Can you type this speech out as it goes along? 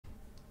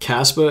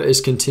Kaspa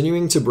is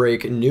continuing to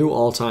break new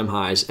all-time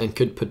highs and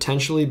could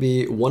potentially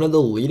be one of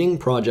the leading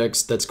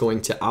projects that's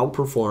going to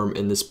outperform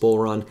in this bull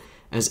run,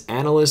 as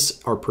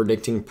analysts are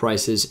predicting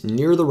prices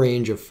near the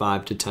range of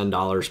 $5 to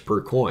 $10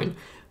 per coin.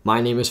 My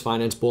name is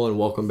Finance Bull and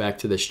welcome back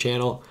to this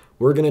channel.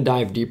 We're going to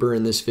dive deeper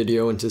in this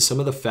video into some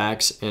of the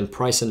facts and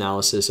price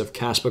analysis of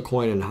Kaspa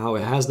coin and how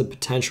it has the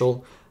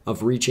potential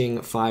of reaching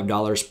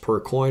 $5 per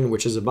coin,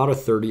 which is about a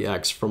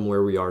 30x from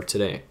where we are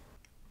today.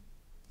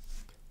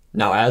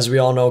 Now, as we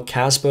all know,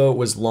 Kaspa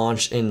was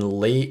launched in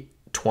late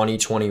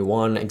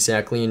 2021,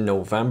 exactly in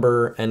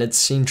November, and it's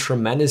seen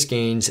tremendous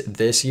gains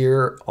this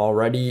year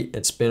already.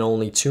 It's been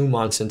only 2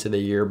 months into the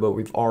year, but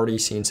we've already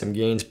seen some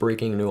gains,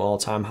 breaking new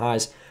all-time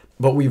highs.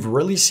 But we've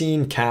really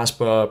seen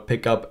Kaspa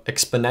pick up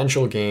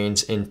exponential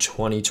gains in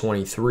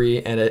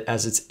 2023, and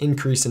as it's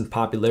increased in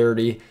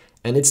popularity,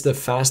 and it's the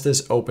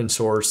fastest open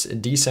source,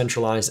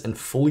 decentralized, and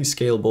fully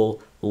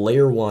scalable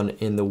layer 1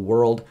 in the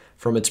world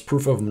from its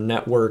proof of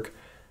network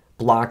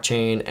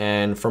blockchain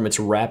and from its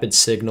rapid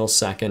signal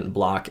second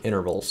block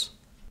intervals.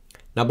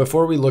 Now,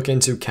 before we look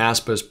into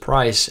Kaspa's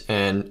price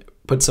and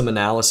put some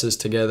analysis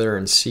together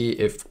and see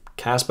if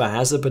Kaspa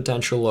has the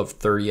potential of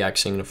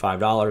 30xing to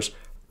 $5,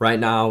 right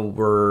now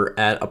we're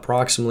at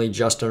approximately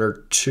just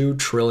under $2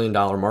 trillion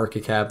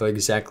market cap,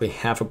 exactly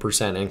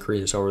 0.5%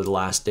 increase over the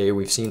last day.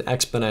 We've seen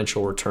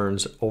exponential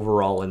returns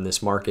overall in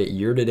this market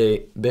year to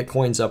date.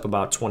 Bitcoin's up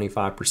about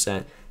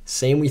 25%.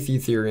 Same with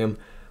Ethereum.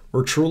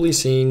 We're truly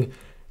seeing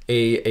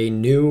a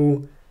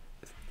new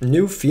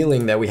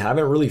feeling that we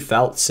haven't really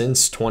felt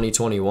since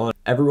 2021.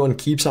 Everyone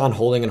keeps on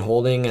holding and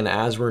holding, and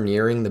as we're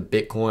nearing the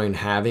Bitcoin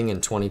halving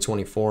in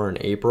 2024 in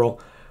April,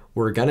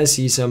 we're gonna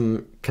see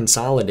some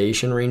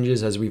consolidation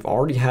ranges, as we've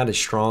already had a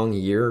strong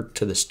year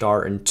to the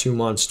start. In 2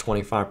 months,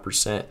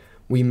 25%.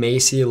 We may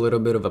see a little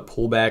bit of a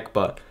pullback,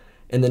 but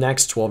in the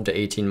next 12 to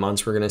 18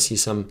 months, we're gonna see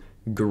some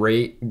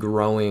great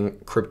growing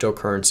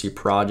cryptocurrency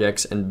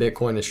projects, and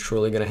Bitcoin is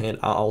truly gonna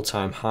hit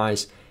all-time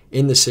highs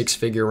in the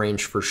 6-figure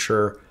range for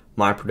sure.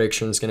 My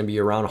prediction is going to be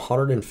around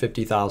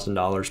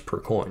 $150,000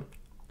 per coin.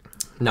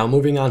 Now,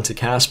 moving on to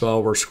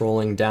Kaspa, we're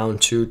scrolling down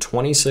to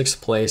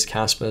 26th place.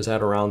 Kaspa is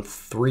at around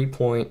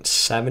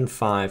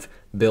 $3.75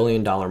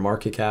 billion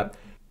market cap.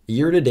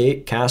 Year to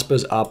date,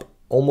 Kaspa's up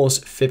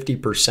almost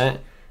 50%.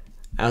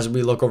 As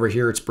we look over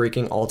here, it's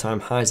breaking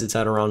all-time highs. It's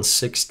at around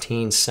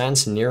 16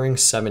 cents, nearing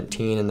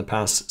 17. In the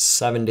past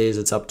 7 days,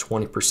 it's up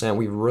 20%.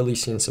 We've really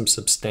seen some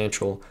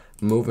substantial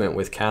movement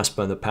with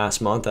Kaspa in the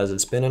past month, as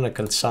it's been in a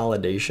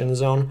consolidation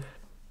zone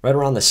right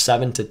around the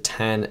 7 to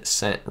 10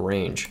 cent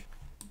range.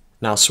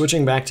 Now,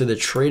 switching back to the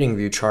trading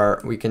view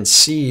chart, we can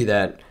see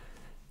that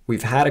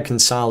we've had a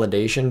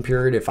consolidation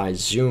period. If I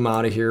zoom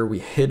out of here, we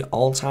hit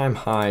all-time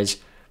highs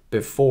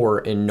before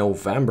in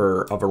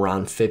November of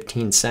around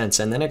 15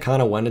 cents, and then it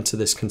kind of went into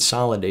this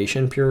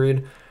consolidation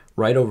period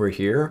right over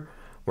here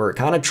where it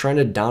kind of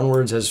trended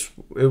downwards, as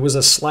it was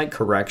a slight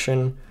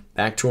correction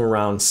back to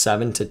around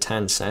 7 to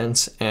 10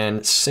 cents.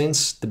 And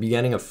since the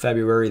beginning of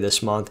February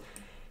this month,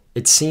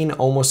 it's seen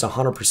almost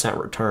 100%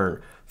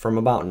 return from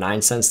about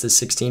 9 cents to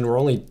 16. We're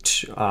only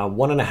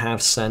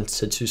 1.5 cents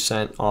to 2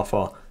 cents off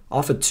a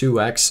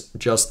 2x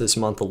just this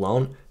month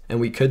alone, and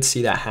we could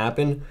see that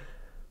happen.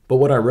 But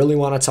what I really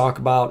want to talk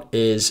about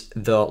is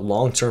the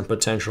long-term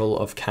potential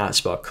of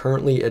Kaspa.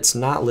 Currently, it's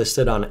not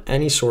listed on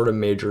any sort of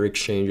major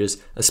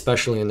exchanges,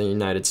 especially in the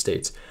United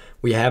States.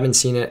 We haven't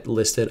seen it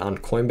listed on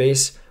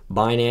Coinbase,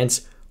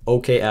 Binance,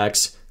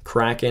 OKX,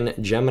 Kraken,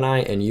 Gemini,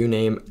 and you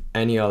name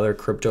any other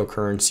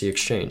cryptocurrency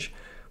exchange.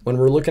 When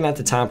we're looking at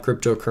the top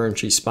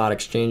cryptocurrency spot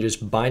exchanges,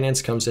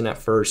 Binance comes in at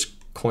first,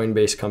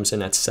 Coinbase comes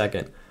in at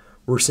second.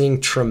 We're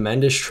seeing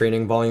tremendous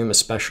trading volume,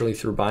 especially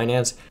through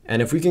Binance.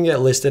 And if we can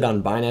get listed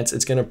on Binance,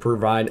 it's going to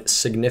provide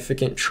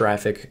significant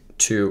traffic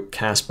to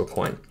Kaspa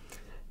coin.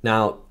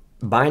 Now,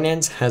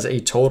 Binance has a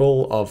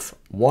total of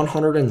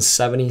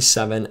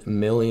 177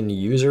 million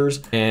users.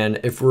 And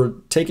if we're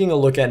taking a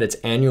look at its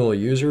annual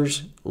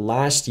users,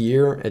 last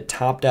year it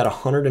topped at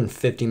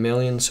 150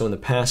 million. So in the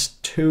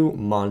past 2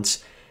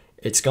 months,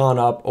 it's gone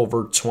up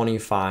over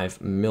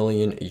 25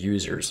 million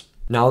users.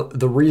 Now,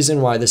 the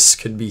reason why this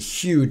could be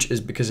huge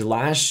is because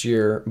last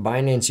year,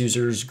 Binance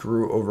users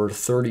grew over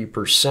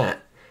 30%.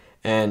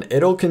 And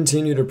it'll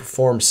continue to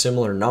perform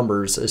similar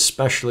numbers,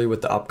 especially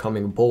with the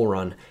upcoming bull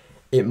run.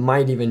 It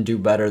might even do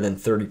better than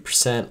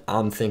 30%.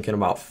 I'm thinking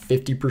about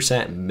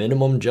 50%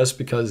 minimum, just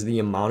because the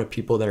amount of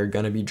people that are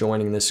going to be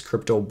joining this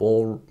crypto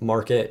bull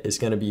market is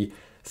going to be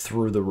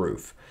through the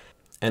roof.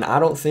 And I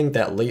don't think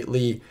that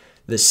lately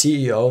the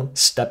CEO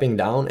stepping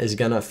down is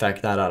going to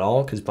affect that at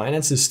all, because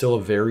Binance is still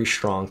a very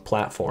strong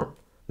platform.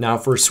 Now,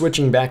 if we're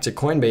switching back to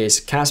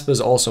Coinbase, Kaspa is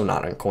also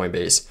not on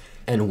Coinbase.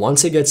 And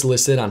once it gets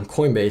listed on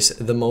Coinbase,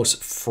 the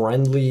most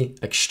friendly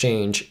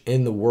exchange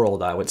in the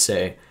world, I would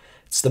say,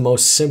 it's the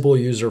most simple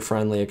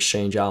user-friendly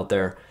exchange out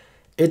there.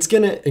 It's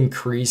going to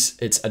increase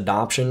its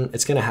adoption.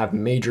 It's going to have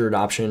major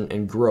adoption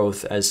and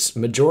growth, as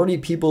majority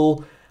of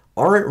people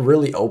aren't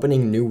really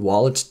opening new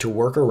wallets to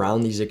work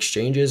around these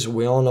exchanges.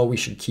 We all know we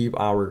should keep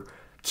our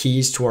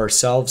keys to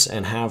ourselves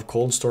and have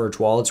cold storage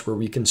wallets where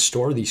we can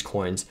store these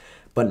coins.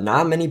 But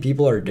not many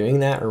people are doing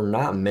that, or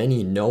not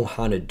many know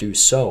how to do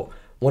so.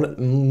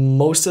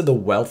 Most of the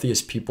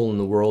wealthiest people in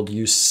the world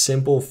use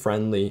simple,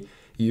 friendly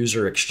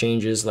user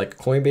exchanges like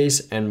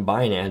Coinbase and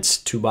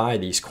Binance to buy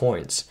these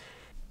coins.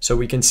 So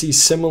we can see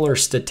similar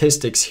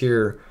statistics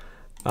here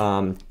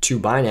to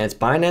Binance.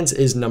 Binance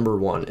is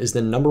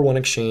the number one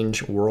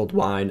exchange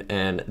worldwide,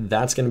 and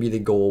that's going to be the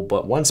goal.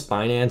 But once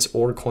Binance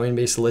or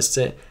Coinbase lists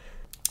it,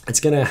 it's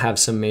going to have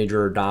some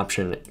major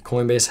adoption.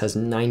 Coinbase has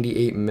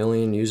 98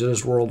 million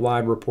users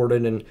worldwide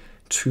reported in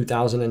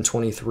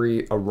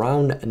 2023.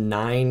 Around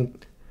 9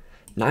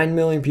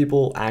 million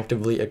people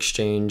actively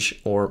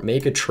exchange or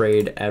make a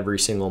trade every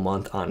single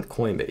month on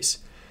Coinbase.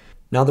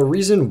 Now, the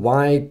reason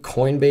why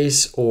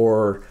Coinbase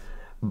or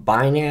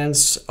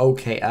Binance,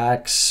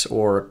 OKX,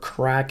 or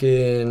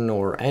Kraken,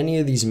 or any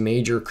of these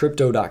major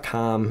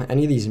crypto.com,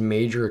 any of these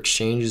major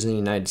exchanges in the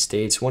United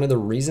States, one of the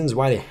reasons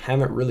why they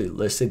haven't really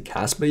listed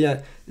Kaspa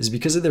yet is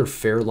because of their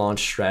fair launch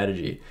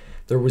strategy.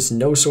 There was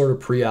no sort of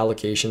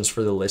pre-allocations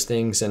for the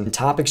listings, and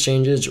top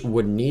exchanges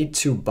would need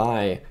to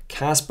buy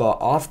Kaspa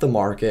off the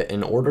market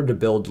in order to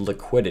build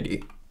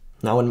liquidity.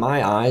 Now, in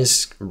my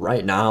eyes,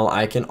 right now,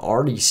 I can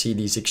already see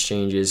these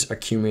exchanges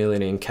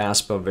accumulating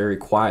Kaspa very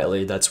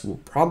quietly. That's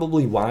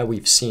probably why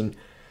we've seen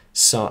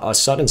a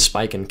sudden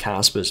spike in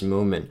Kaspa's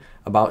movement,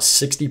 about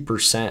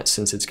 60%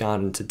 since it's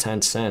gotten to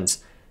 10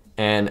 cents.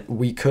 And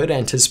we could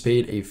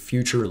anticipate a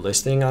future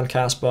listing on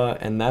Kaspa,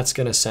 and that's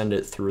going to send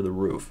it through the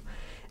roof.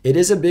 It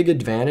is a big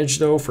advantage,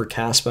 though, for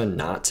Kaspa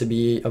not to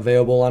be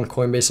available on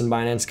Coinbase and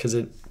Binance, because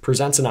it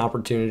presents an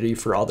opportunity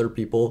for other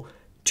people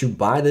to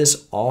buy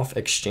this off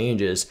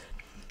exchanges.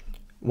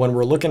 When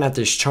we're looking at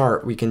this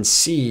chart, we can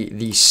see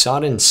the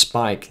sudden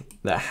spike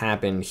that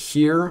happened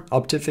here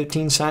up to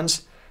 15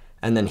 cents,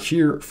 and then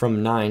here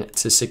from 9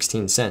 to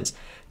 16 cents.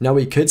 Now,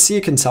 we could see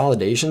a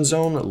consolidation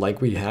zone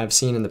like we have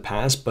seen in the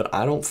past, but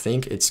I don't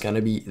think it's going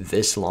to be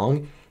this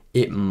long.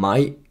 It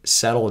might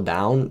settle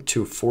down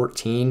to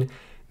 14,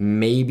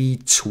 maybe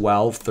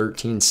 12,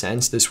 13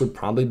 cents. This would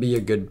probably be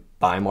a good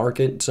buy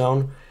market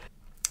zone.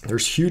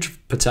 There's huge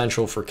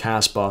potential for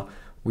Kaspa.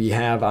 We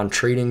have on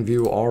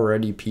TradingView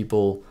already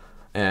people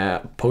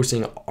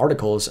posting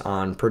articles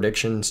on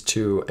predictions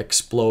to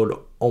explode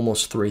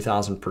almost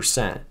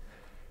 3,000%.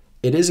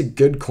 It is a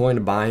good coin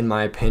to buy, in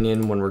my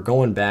opinion. When we're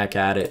going back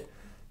at it,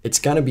 it's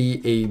going to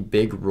be a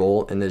big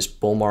role in this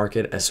bull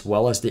market, as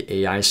well as the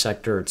AI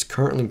sector. It's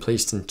currently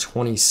placed in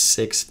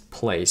 26th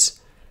place.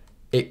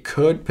 It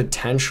could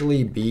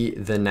potentially be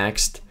the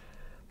next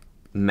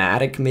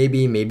Matic,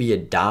 maybe a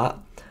DOT,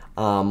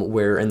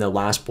 where in the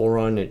last bull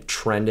run it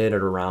trended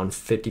at around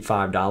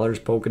 $55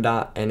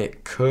 Polkadot, and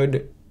it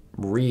could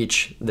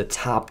reach the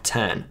top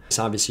 10.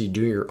 So obviously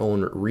do your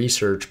own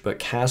research, but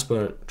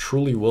Kaspa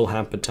truly will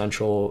have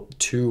potential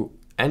to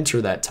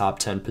enter that top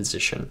 10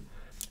 position.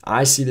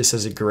 I see this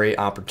as a great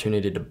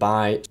opportunity to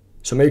buy.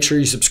 So make sure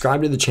you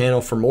subscribe to the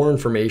channel for more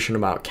information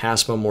about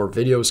Kaspa, more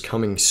videos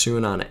coming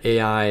soon on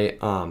AI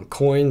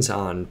coins,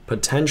 on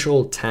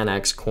potential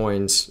 10x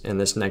coins in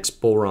this next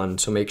bull run.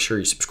 So make sure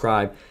you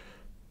subscribe,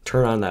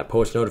 turn on that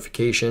post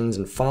notifications,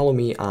 and follow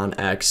me on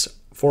X,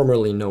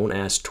 formerly known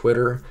as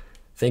Twitter.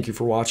 Thank you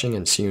for watching,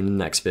 and see you in the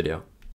next video.